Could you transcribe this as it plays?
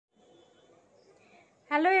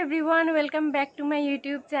Hello everyone, welcome back to my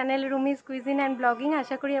YouTube channel রুমিস cuisine and blogging.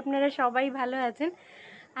 আশা করি আপনারা সবাই ভালো আছেন।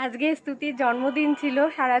 আজকে স্তুতির জন্মদিন ছিল,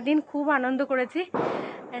 সারাদিন খুব আনন্দ করেছি।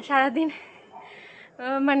 সারাদিন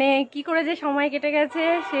মানে কি করে যে সময় কেটে গেছে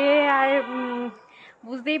সে আর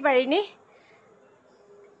বুঝতেই পারিনি।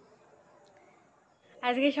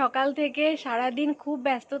 আজকে সকাল থেকে সারাদিন খুব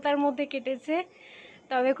ব্যস্ততার মধ্যে কেটেছে,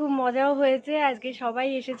 তবে খুব মজাও হয়েছে। আজকে সবাই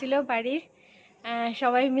এসেছিল বাড়ির,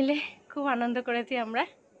 সবাই মিলে খুব আনন্দ করেছি আমরা।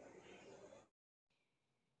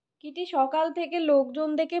 কিটি সকাল থেকে লোকজন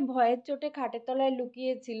দেখে ভয়ের চোটে খাটের তলায়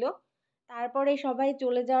লুকিয়েছিল। তারপরে সবাই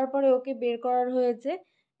চলে যাওয়ার পরে ওকে বের করার হয়েছে।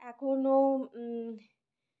 এখনও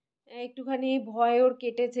একটুখানি ভয় ওর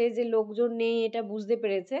কেটেছে যে লোকজন নেই, এটা বুঝতে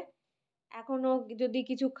পেরেছে। এখনও যদি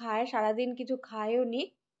কিছু খায়, সারাদিন কিছু খায়ও নি।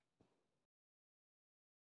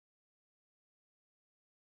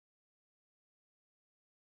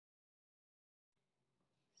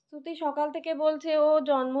 শ্রুতি সকাল থেকে বলছে ও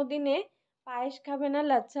জন্মদিনে পায়েস খাবে না,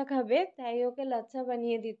 লাচ্ছা খাবে, তাই ওকে লাচ্ছা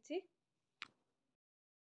বানিয়ে দিচ্ছি।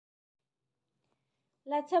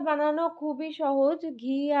 লাচ্ছা বানানো খুবই সহজ।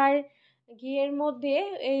 ঘিয়ের মধ্যে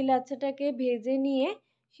এই লাচ্ছাটাকে ভেজে নিয়ে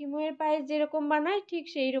সিমুয়ের পায়েস যেরকম বানায় ঠিক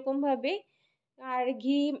সেই রকমভাবে, আর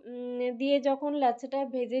ঘি দিয়ে যখন লাচ্ছাটা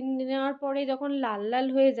ভেজে নেওয়ার পরে যখন লাল লাল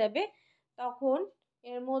হয়ে যাবে তখন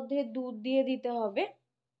এর মধ্যে দুধ দিয়ে দিতে হবে।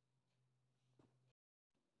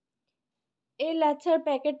 এই লাচ্ছার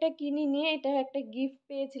প্যাকেটটা কিনে নিয়ে এটা একটা গিফট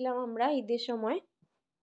পেয়েছিলাম আমরা ঈদের সময়।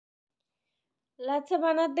 লাচ্ছা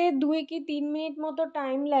বানাতে 2 কি 3 মিনিট মতো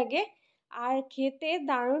টাইম লাগে, আর খেতে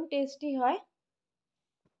দারুণ টেস্টি হয়।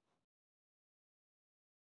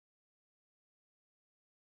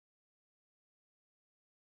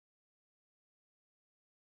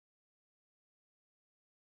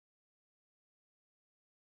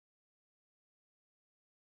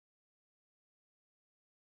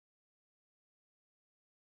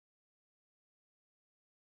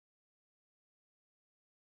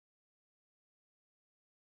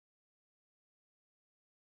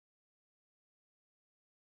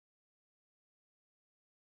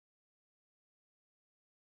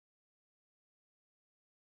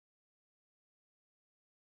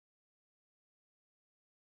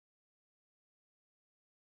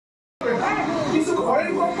 কিছু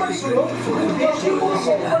ঘরের কোম্পানি ছিল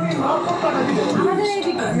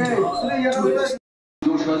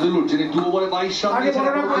যিনি 2 ওভারে 22 রান দিয়েছেন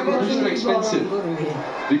এবং যথেষ্ট এক্সপেন্সিভ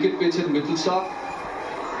উইকেট পেয়েছেন মিডল স্টার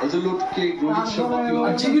আজলুটকে রোহিত শর্মা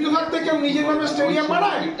জীবিত থাকতে কেউ নিজের নামে স্টেডিয়াম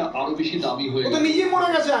বানায়, এটা আরো বেশি দামি হয়ে গেছে। ও তো নিজে মরে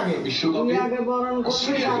গেছে আগে বিশ্বকাপে।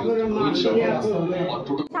 রোহিত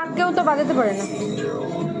শর্মা কেউ তো বাজাতে পারে না,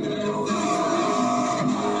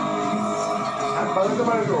 বাজাতে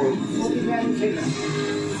পারে তো।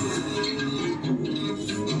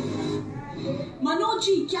 मनोज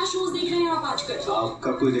जी, क्या शोज देख रहे हैं आप आजकल?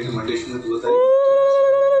 आपका कोई रिकमेंडेशन है तो बताइए।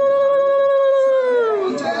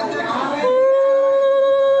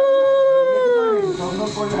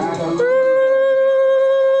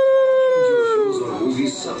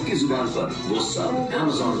 सबकी जुबान पर वो सब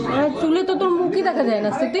Amazon प्राइम। চুলে তো তোর মুখই দেখা যায় না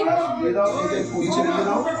স্তুতি।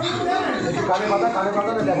 কানে মাথা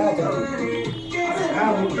দেখা যাচ্ছে না।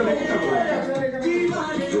 হ্যাঁ, মুখটা দেখতে হবে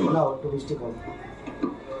না, একটু মিষ্টি খাও।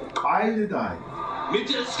 পায়েস দিতে হয়,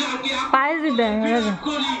 পায়েস দিতে হয়।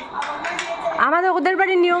 আমাদের ওদের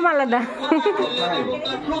বাড়ির নিয়ম আলাদা।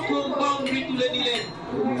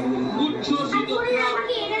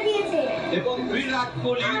 এবং Virat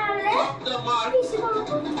Kohli top the mark.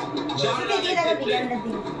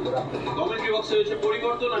 Commentary বক্সে হয়েছে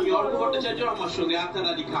পরিবর্তন। আমি অর্ঘ্য ভট্টাচার্য, আমার সঙ্গে আখতার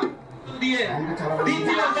আলী খান দিয়ে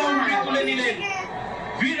দ্বিতীয় বাউন্ডারি তুলে নিলেন।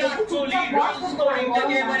 বিরাট কোহলি রান স্কোরিং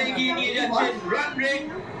থেকে এবারে এগিয়ে নিয়ে যাচ্ছেন। Run rate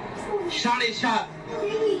 7.5।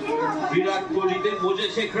 বিরাট কোহলিতে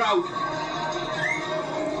মজেছে ক্রাউড।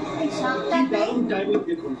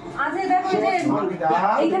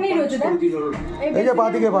 এইখানেই রয়েছে, এই যে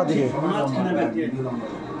বাদিকে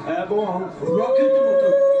এবং রকেটের মতো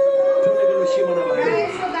চলে গেল সীমানা বাইরে।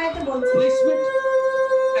 প্লেসমেন্ট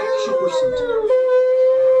 100%।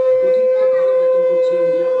 অতিরিক্ত ভালো ব্যাটিং করছে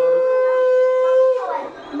ইন্ডিয়া।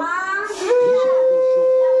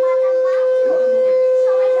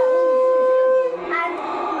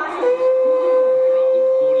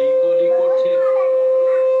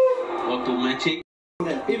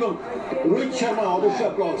 এবং রোহিত শর্মা অবশ্যই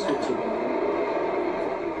অ্যাপ্লজ করছে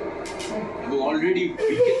এবং অলরেডি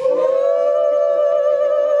উইকেট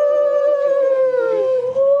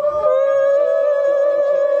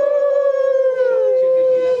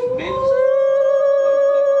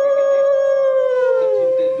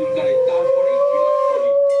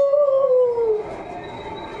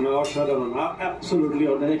অসাধারণ। Absolutely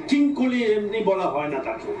ordinary. কিং কোহলি এমনি বলা হয় না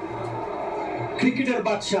তাকে, ক্রিকেটের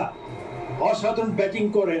বাদশা, অসাধারণ ব্যাটিং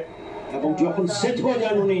করে এবং যখন সেট হয়ে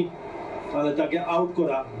যান উনি তাহলে তাকে আউট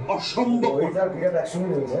করা অসম্ভব।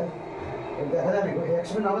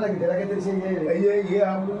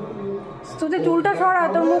 তুই চুলটা সরা,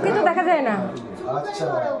 তোর মুখে তো দেখা যায় না,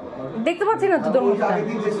 দেখতে পাচ্ছি না তো তোর মুখটা।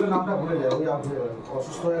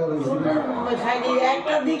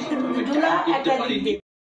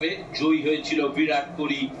 জয়ী হয়েছিল বিরাট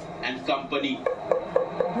কোহলি অ্যান্ড কোম্পানি।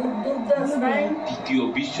 দ্বিতীয়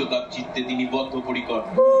বিশ্বকাপ জিততে তিনি বদ্ধপরিকর।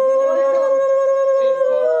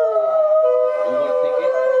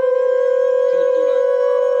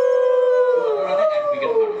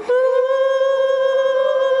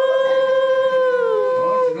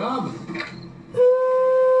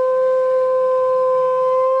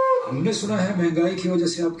 हमने सुना है महंगाई की वजह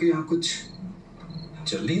से आपके यहाँ कुछ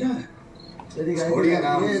चल नहीं रहा है।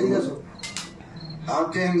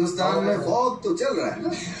 आपके हिंदुस्तान में फॉग तो चल रहा है।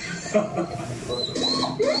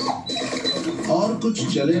 और कुछ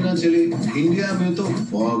चले ना चले, इंडिया में तो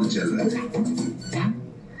फॉग चल रहा है।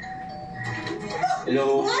 Hello,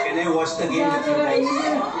 can I watch the game with you guys?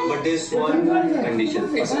 But there's one condition.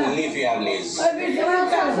 It's only if you have lace.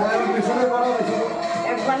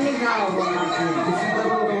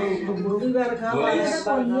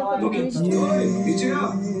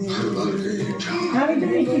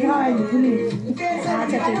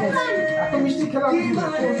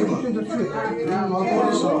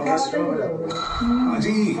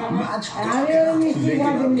 अजी मैच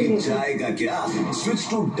जाएगा क्या? स्विच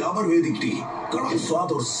टू डाबर वैदिक टी, कड़क स्वाद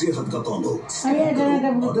और सेहत का कॉम्बो।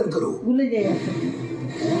 ऑर्डर करो।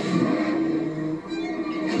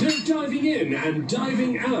 They're diving in and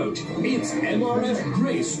diving out. It's MRF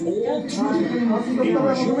Grace all through.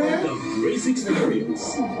 Enjoy the Grace experience.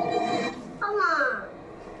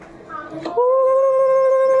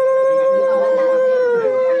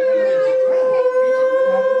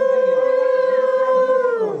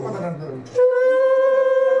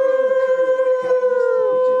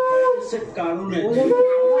 কারণে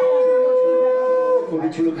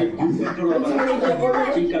করেছিল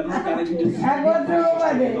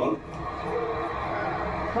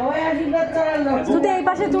তুই এই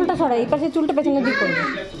পাশে চুলটা সরা, এই পাশে চুলটা পেছনে দিক করবি।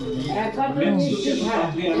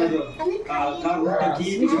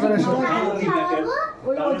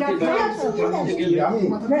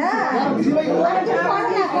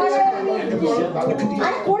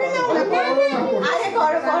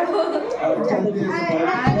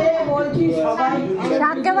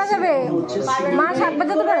 শাকটা বাজাবে মা, শাক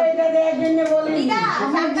বাজাতে পারে।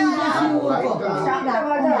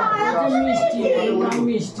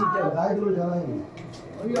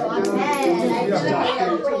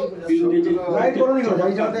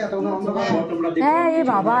 হ্যাঁ এ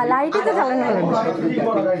বাবা, লাইটই তো জ্বালানো হলো না।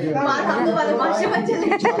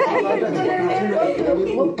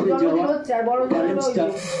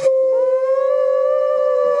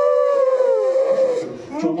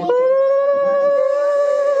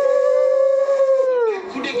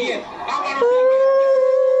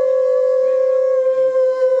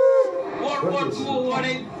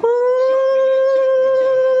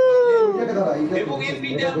 এবং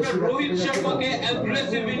এমনিতে আমরা রোহিত শর্মাকে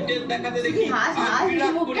অ্যাগ্রেসিভ ইন্টেন্স দেখাতে দেখি, আর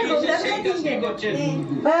বিরাট কোহলি এসে সেই কাজটি করছেন।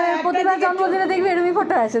 প্রতিবার জন্মদিনে দেখবি এরকমই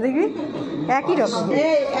ফটো আসে, দেখবি একই রকম।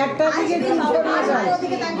 একটা দিকে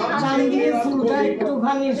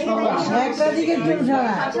একটা দিকে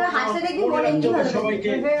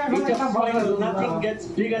সবাইকে nothing Gates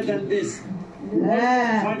bigger than this.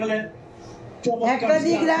 ফাইনালে একটা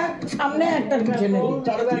দিক রাখ সামনে, একটা পিছনে।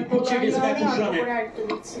 তাড়াতাড়ি পৌঁছে গেছে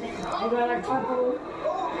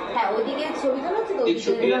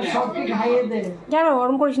কেন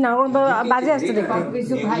ওরম করিস না, ওর বাজে আসতে দেখতে।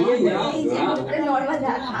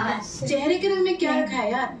 चेहरे के रंग में क्या रखा है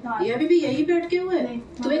यार? ये अभी भी यही बैठ के हुए।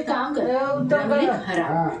 तू एक काम कर,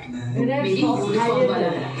 हरा मेरी यूनिफॉर्म वाला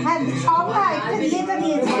है।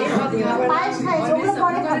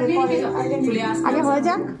 আগে হয়ে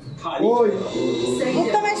যাক।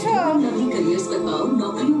 नौकरी करियर्स पर पाओ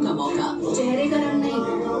नौकरियों का मौका। चेहरे का रंग नहीं,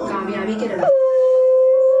 कामयाबी के रंग।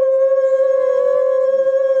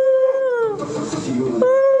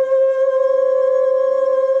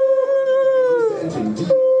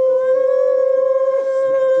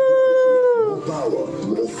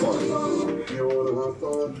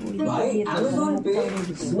 भाई Amazon पे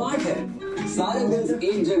स्मार्ट है, सारे बिल्स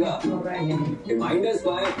एक जगह, रिमाइंडर्स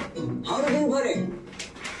पाए हर दिन भरे,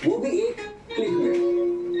 वो भी एक क्लिक में।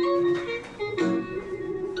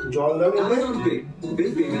 Amazon पे बिल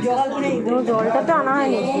पेमेंट জলটা তো আনা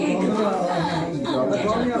হয়নি,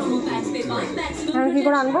 আমি কি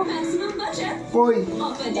করে আনবো? কই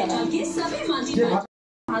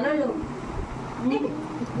ভালো লোক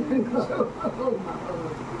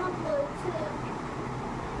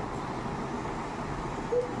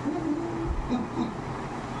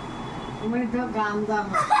তুমি তো গান দাম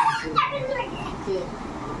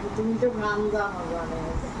তুমি তো গান দাম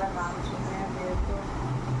একটা গান শুনে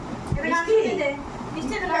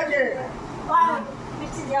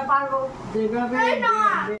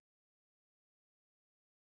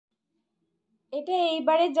এটা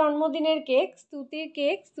এইবারের জন্মদিনের কেক, স্তুতির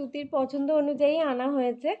কেক। স্তুতির পছন্দ অনুযায়ী আনা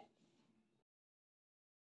হয়েছে।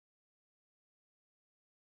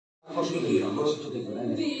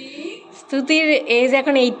 স্তুতির এজ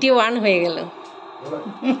এখন 81 হয়ে গেল।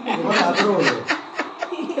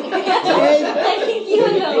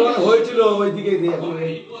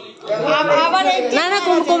 না না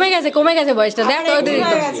কমে গেছে বয়সটা, দেখ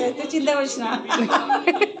চিন্তা করিস না।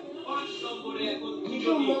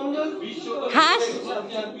 হাস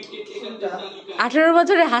 18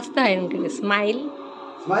 বছরে হাসতে হয় নাকি? স্মাইল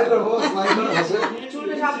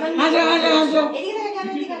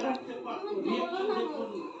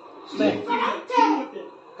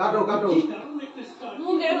কাটো কাটো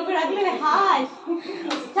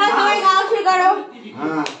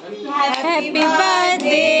happy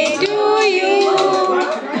birthday to you,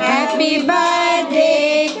 happy birthday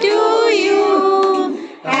to you,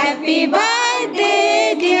 happy birthday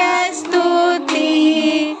dear স্তুতি,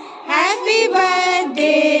 হ্যাপি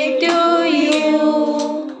বার্থডে টু ইউ।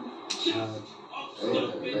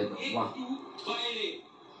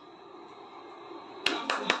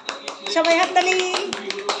 সবাই হাততালি।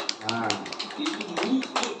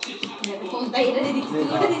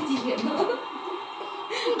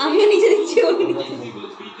 আমিও নিচে দিচ্ছি।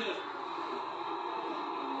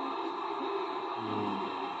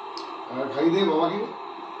 খাই দে বাবাকে,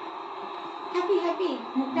 হ্যাপি হ্যাপি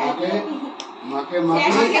মাকে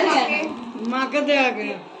মাকে দে আগে।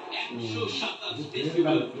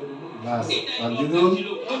 বাস দিদুন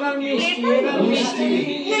এবার মিষ্টি, এবার মিষ্টি,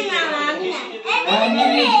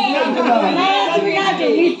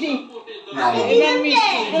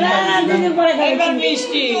 এবার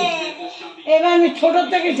মিষ্টি। এবার আমি ছোট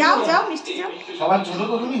থেকে যাও যাও মিষ্টি যাও। সবার ছোট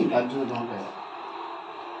তো তুমি, তার জন্য তোমাকে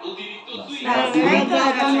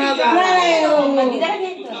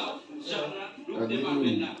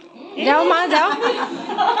যাও মা যাও,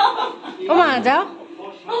 ও মা যাও,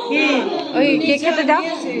 ওই কেক খেতে যাও।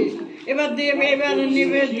 এবার দেবে, এবার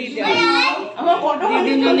নিবে দিদা,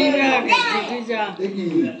 দিদি না নিবে আগে, দিদি যা।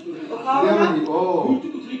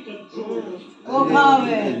 ও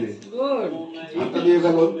খাবে গুড। হাতটা দিয়ে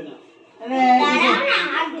গেল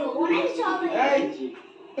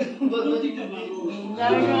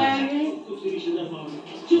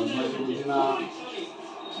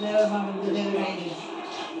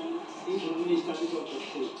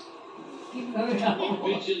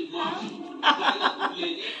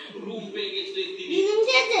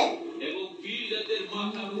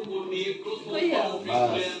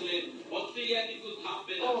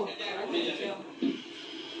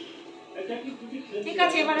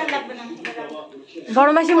বড়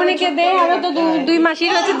মাসিমণিকে দে, আরো তো দুই মাসি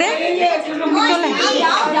রয়েছে, দে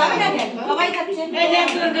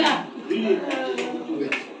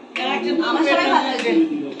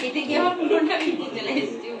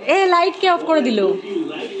এ লাইট কে অফ করে দিল?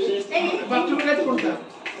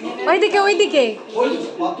 ওইদিকে ওইদিকে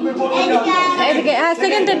এইদিকে, হ্যাঁ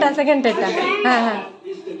সেকেন্ডেরটা, হ্যাঁ হ্যাঁ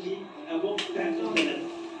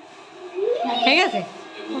ঠিক আছে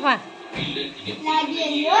বাবা।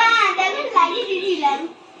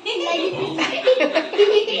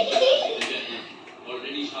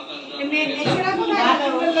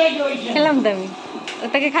 খেলাম তো আমি,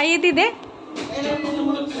 ওটাকে খাইয়ে দি দে।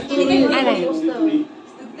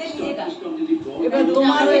 এবার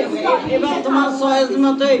তোমার চয়েস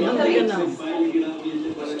মতো এখান থেকে নাও।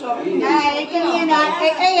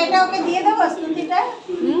 এটা ওকে দিয়ে দেবো, স্তুতিটা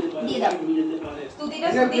দিয়ে দাও, স্তুতিটা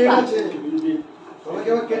সবাইকে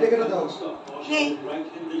আবার কেটে কেটে দাও।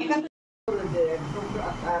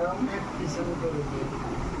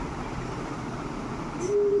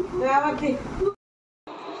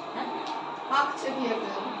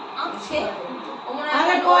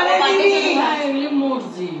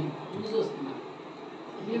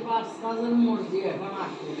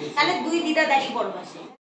 তাহলে দুই দিদা দাঁড়িয়ে বড় পাশে।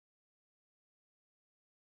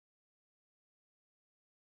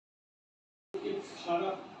 সারা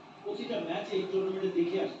প্রতিটা ম্যাচে এই টুর্নামেন্টে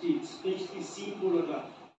দেখে আসছি, স্পেশালি সি পোলোটা।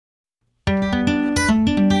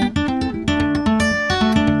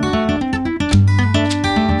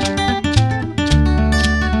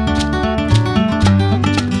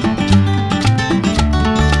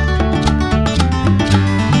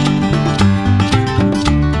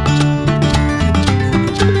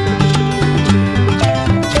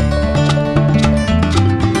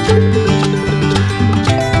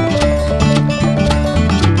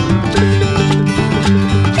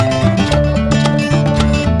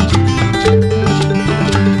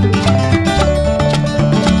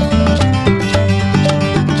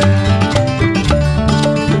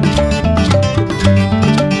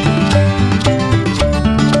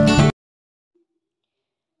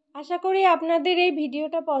 আশা করি আপনাদের এই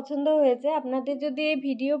ভিডিওটা পছন্দ হয়েছে। আপনাদের যদি এই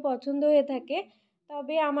ভিডিও পছন্দ হয়ে থাকে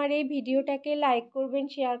তবে আমার এই ভিডিওটাকে লাইক করবেন,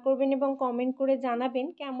 শেয়ার করবেন এবং কমেন্ট করে জানাবেন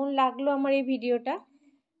কেমন লাগলো আমার এই ভিডিওটা।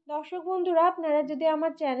 দর্শক বন্ধুরা, আপনারা যদি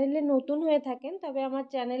আমার চ্যানেলে নতুন হয়ে থাকেন তবে আমার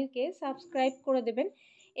চ্যানেলকে সাবস্ক্রাইব করে দেবেন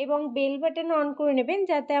এবং বেল বাটন অন করে নেবেন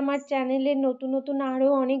যাতে আমার চ্যানেলের নতুন নতুন আরও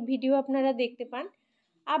অনেক ভিডিও আপনারা দেখতে পান।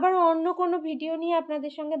 আবার অন্য কোনো ভিডিও নিয়ে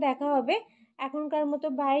আপনাদের সঙ্গে দেখা হবে। এখনকার মতো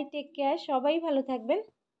বাই, টেক কেয়ার, সবাই ভালো থাকবেন।